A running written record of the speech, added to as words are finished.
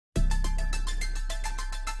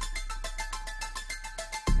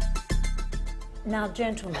Now,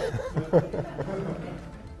 gentlemen,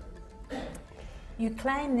 you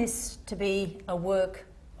claim this to be a work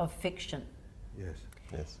of fiction. Yes.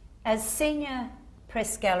 Yes. As senior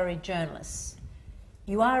press gallery journalists,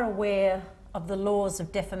 you are aware of the laws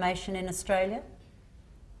of defamation in Australia?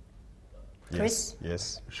 Chris?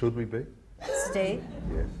 Yes. Should we be? Steve?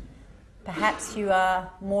 Yes. Perhaps you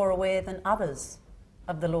are more aware than others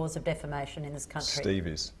of the laws of defamation in this country. Steve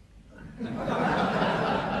is.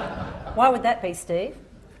 Why would that be, Steve?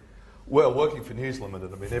 Well, working for News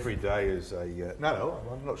Limited, I mean, every day is a... no,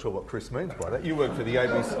 I'm not sure what Chris means by that. You work for the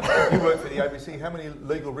ABC. You work for the ABC. How many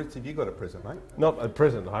legal writs have you got at present, mate? Not at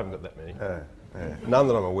present, I haven't got that many. None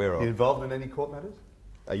that I'm aware of. You involved in any court matters?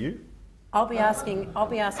 Are you? I'll be asking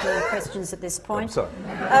the questions at this point. I'm sorry.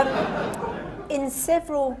 In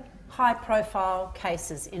several high-profile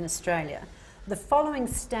cases in Australia, the following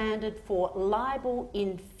standard for libel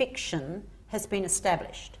in fiction has been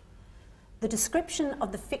established. The description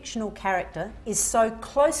of the fictional character is so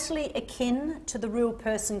closely akin to the real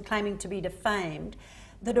person claiming to be defamed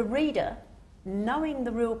that a reader, knowing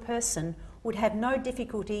the real person, would have no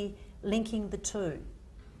difficulty linking the two.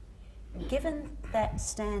 Given that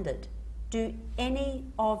standard, do any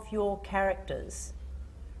of your characters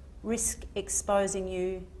risk exposing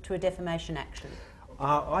you to a defamation action?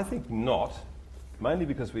 I think not, mainly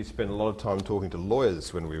because we spent a lot of time talking to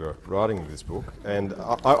lawyers when we were writing this book, and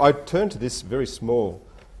I turned to this very small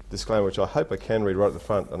disclaimer, which I hope I can read right at the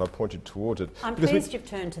front, and I pointed towards it. I'm pleased you've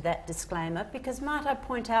turned to that disclaimer, because might I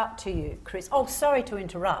point out to you, Chris, oh, sorry to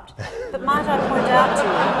interrupt, but might I point out to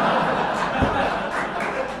you,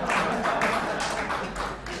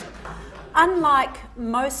 unlike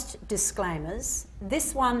most disclaimers,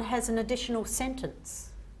 this one has an additional sentence.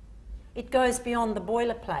 It goes beyond the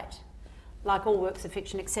boilerplate, like all works of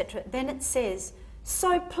fiction, etc. Then it says,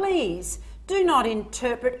 so please do not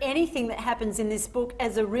interpret anything that happens in this book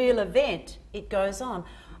as a real event. It goes on.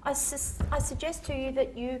 I suggest to you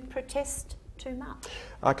that you protest too much.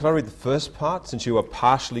 Can I read the first part, since you are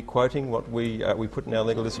partially quoting what we put in our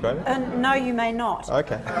legal disclaimer? No, you may not.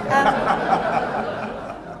 Okay.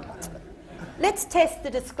 Let's test the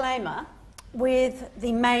disclaimer with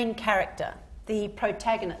the main character, the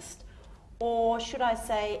protagonist, or should I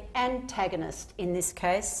say antagonist in this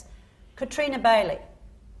case, Katrina Bailey.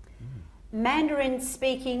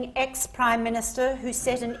 Mandarin-speaking ex-Prime Minister who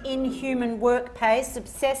set an inhuman work pace,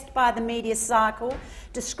 obsessed by the media cycle,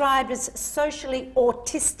 described as socially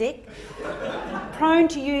autistic, prone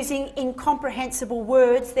to using incomprehensible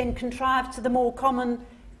words, then contrived to the more common,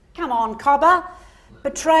 come on, cobber,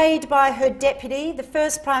 betrayed by her deputy, the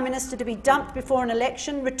first Prime Minister to be dumped before an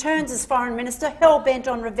election, returns as Foreign Minister, hell-bent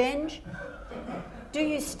on revenge. Do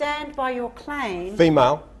you stand by your claim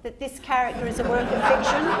Female. that this character is a work of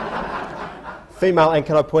fiction? Female, and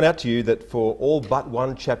can I point out to you that for all but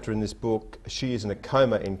one chapter in this book, she is in a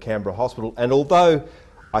coma in Canberra Hospital, and although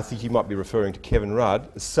I think you might be referring to Kevin Rudd,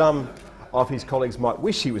 some of his colleagues might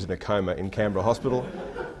wish he was in a coma in Canberra Hospital,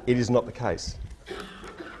 it is not the case.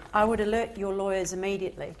 I would alert your lawyers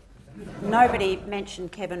immediately. Nobody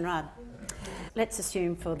mentioned Kevin Rudd. Let's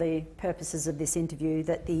assume for the purposes of this interview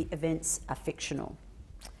that the events are fictional.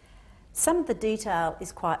 Some of the detail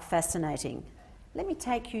is quite fascinating. Let me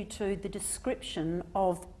take you to the description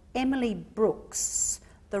of Emily Brooks,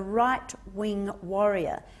 the right-wing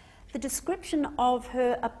warrior. The description of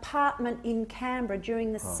her apartment in Canberra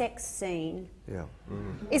during the sex scene. Yeah.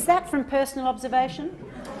 Is that from personal observation?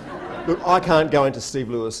 Look, I can't go into Steve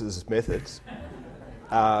Lewis's methods,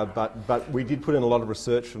 but we did put in a lot of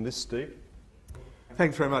research from this, Steve.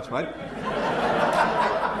 Thanks very much, mate.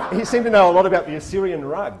 He seemed to know a lot about the Assyrian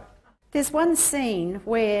rug. There's one scene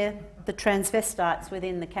where the transvestites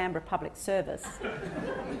within the Canberra Public Service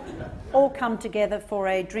all come together for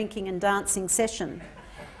a drinking and dancing session.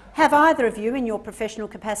 Have either of you, in your professional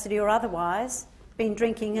capacity or otherwise, been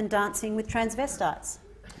drinking and dancing with transvestites?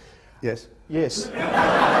 Yes. Yes.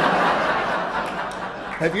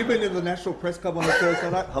 Have you been to the National Press Club on a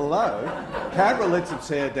Thursday night? Hello. Canberra lets its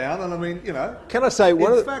hair down, and I mean, you know. Can I say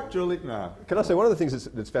one in fact, Julie, no. Can I say one of the things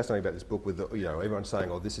that's fascinating about this book, with the, everyone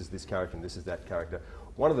saying, "Oh, this is this character and this is that character."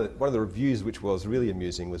 One of the reviews, which was really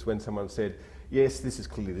amusing, was when someone said, "Yes, this is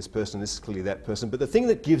clearly this person, this is clearly that person." But the thing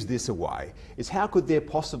that gives this away is how could there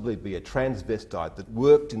possibly be a transvestite that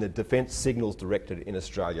worked in the Defence Signals Directorate in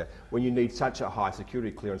Australia when you need such a high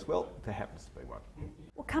security clearance? Well, there happens to be one.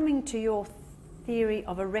 Well, coming to your theory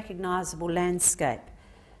of a recognisable landscape,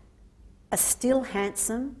 a still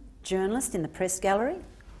handsome journalist in the press gallery?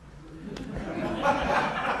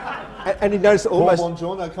 And he noticed almost...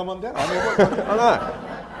 Buongiorno, come on down. I mean, I know.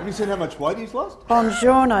 Have you seen how much weight he's lost?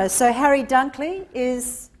 Buongiorno. So Harry Dunkley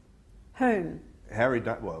is whom? Harry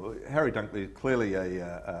Dunkley is clearly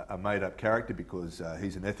a made-up character because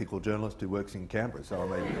he's an ethical journalist who works in Canberra. So I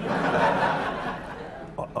mean,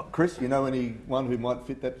 Chris, you know anyone who might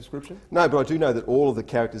fit that description? No, but I do know that all of the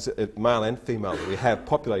characters, male and female, that we have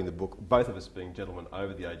populating the book, both of us being gentlemen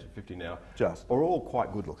over the age of 50 now, are all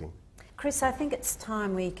quite good-looking. Chris, I think it's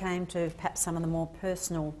time we came to perhaps some of the more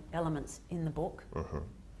personal elements in the book.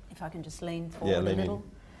 If I can just lean forward a little.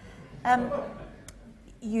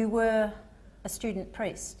 You were a student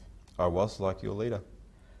priest. I was, like your leader.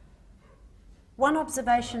 One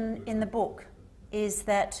observation in the book is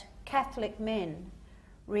that Catholic men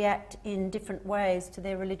react in different ways to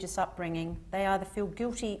their religious upbringing. They either feel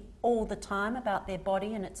guilty all the time about their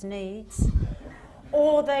body and its needs,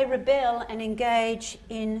 or they rebel and engage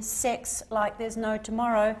in sex like there's no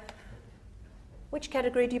tomorrow. Which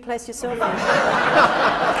category do you place yourself in?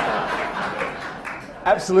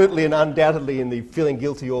 Absolutely and undoubtedly in the feeling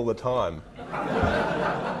guilty all the time.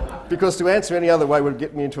 Because to answer any other way would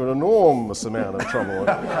get me into an enormous amount of trouble.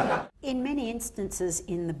 In many instances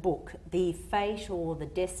in the book, the fate or the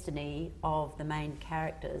destiny of the main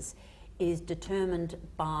characters is determined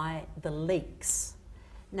by the leaks.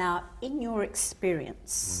 Now, in your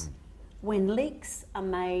experience, when leaks are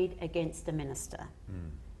made against a minister,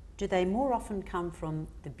 do they more often come from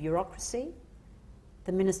the bureaucracy,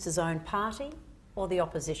 the minister's own party, or the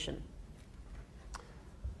opposition?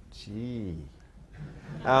 Gee.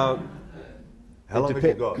 How long have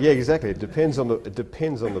you got? Yeah, exactly. It depends on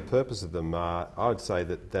the purpose of them. I would say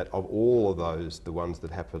that of all of those, the ones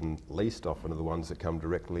that happen least often are the ones that come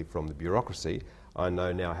directly from the bureaucracy. I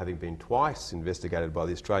know now, having been twice investigated by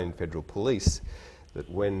the Australian Federal Police, that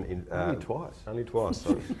when only twice. Only twice.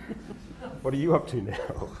 Sorry. What are you up to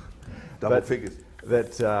now? Double figures.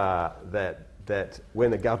 That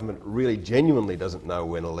when the government really genuinely doesn't know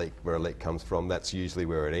where a leak comes from, that's usually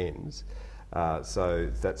where it ends.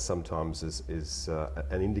 So that sometimes is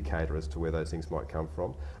an indicator as to where those things might come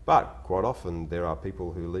from. But quite often there are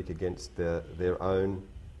people who leak against their own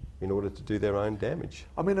in order to do their own damage.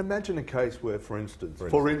 I mean, imagine a case where, for instance,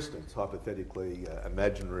 hypothetically,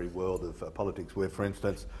 imaginary world of politics, where, for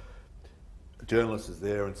instance, a journalist is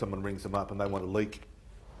there and someone rings them up and they want to leak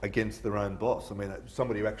against their own boss. I mean,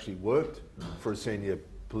 somebody who actually worked for a senior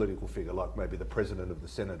political figure, like maybe the President of the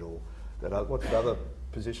Senate or that. What's the other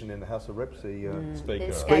position in the House of Reps? The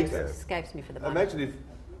Speaker. Escapes me for the moment. Imagine if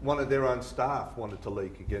one of their own staff wanted to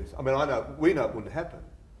leak against. I mean, we know it wouldn't happen,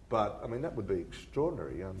 but I mean that would be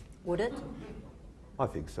extraordinary. Would it? I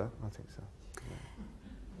think so.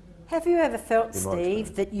 Have you ever felt,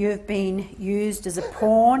 Steve, that you've been used as a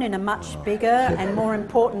pawn in a much bigger and more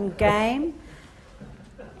important game?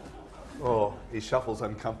 Oh, he shuffles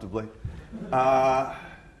uncomfortably.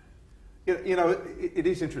 You know, it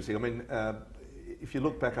is interesting. I mean, if you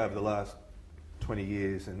look back over the last 20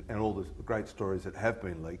 years and all the great stories that have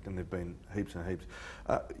been leaked, and there have been heaps and heaps,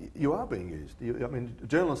 you are being used. I mean,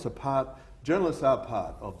 journalists are part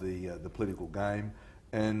of the political game,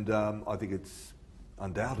 and I think it's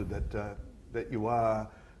undoubted that you are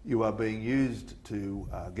being used to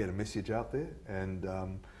get a message out there, and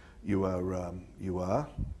you are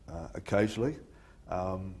occasionally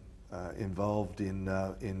involved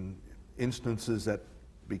in instances that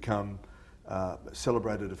become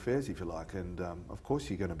celebrated affairs, if you like, and of course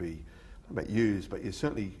you're going to be used, but you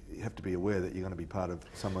certainly have to be aware that you're going to be part of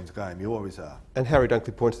someone's game. You always are. And Harry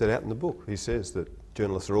Dunkley points that out in the book. He says that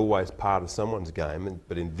journalists are always part of someone's game,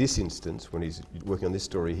 but in this instance, when he's working on this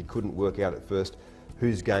story, he couldn't work out at first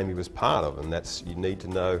whose game he was part of, and that's, you need to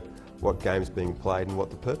know what game's being played and what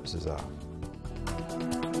the purposes are.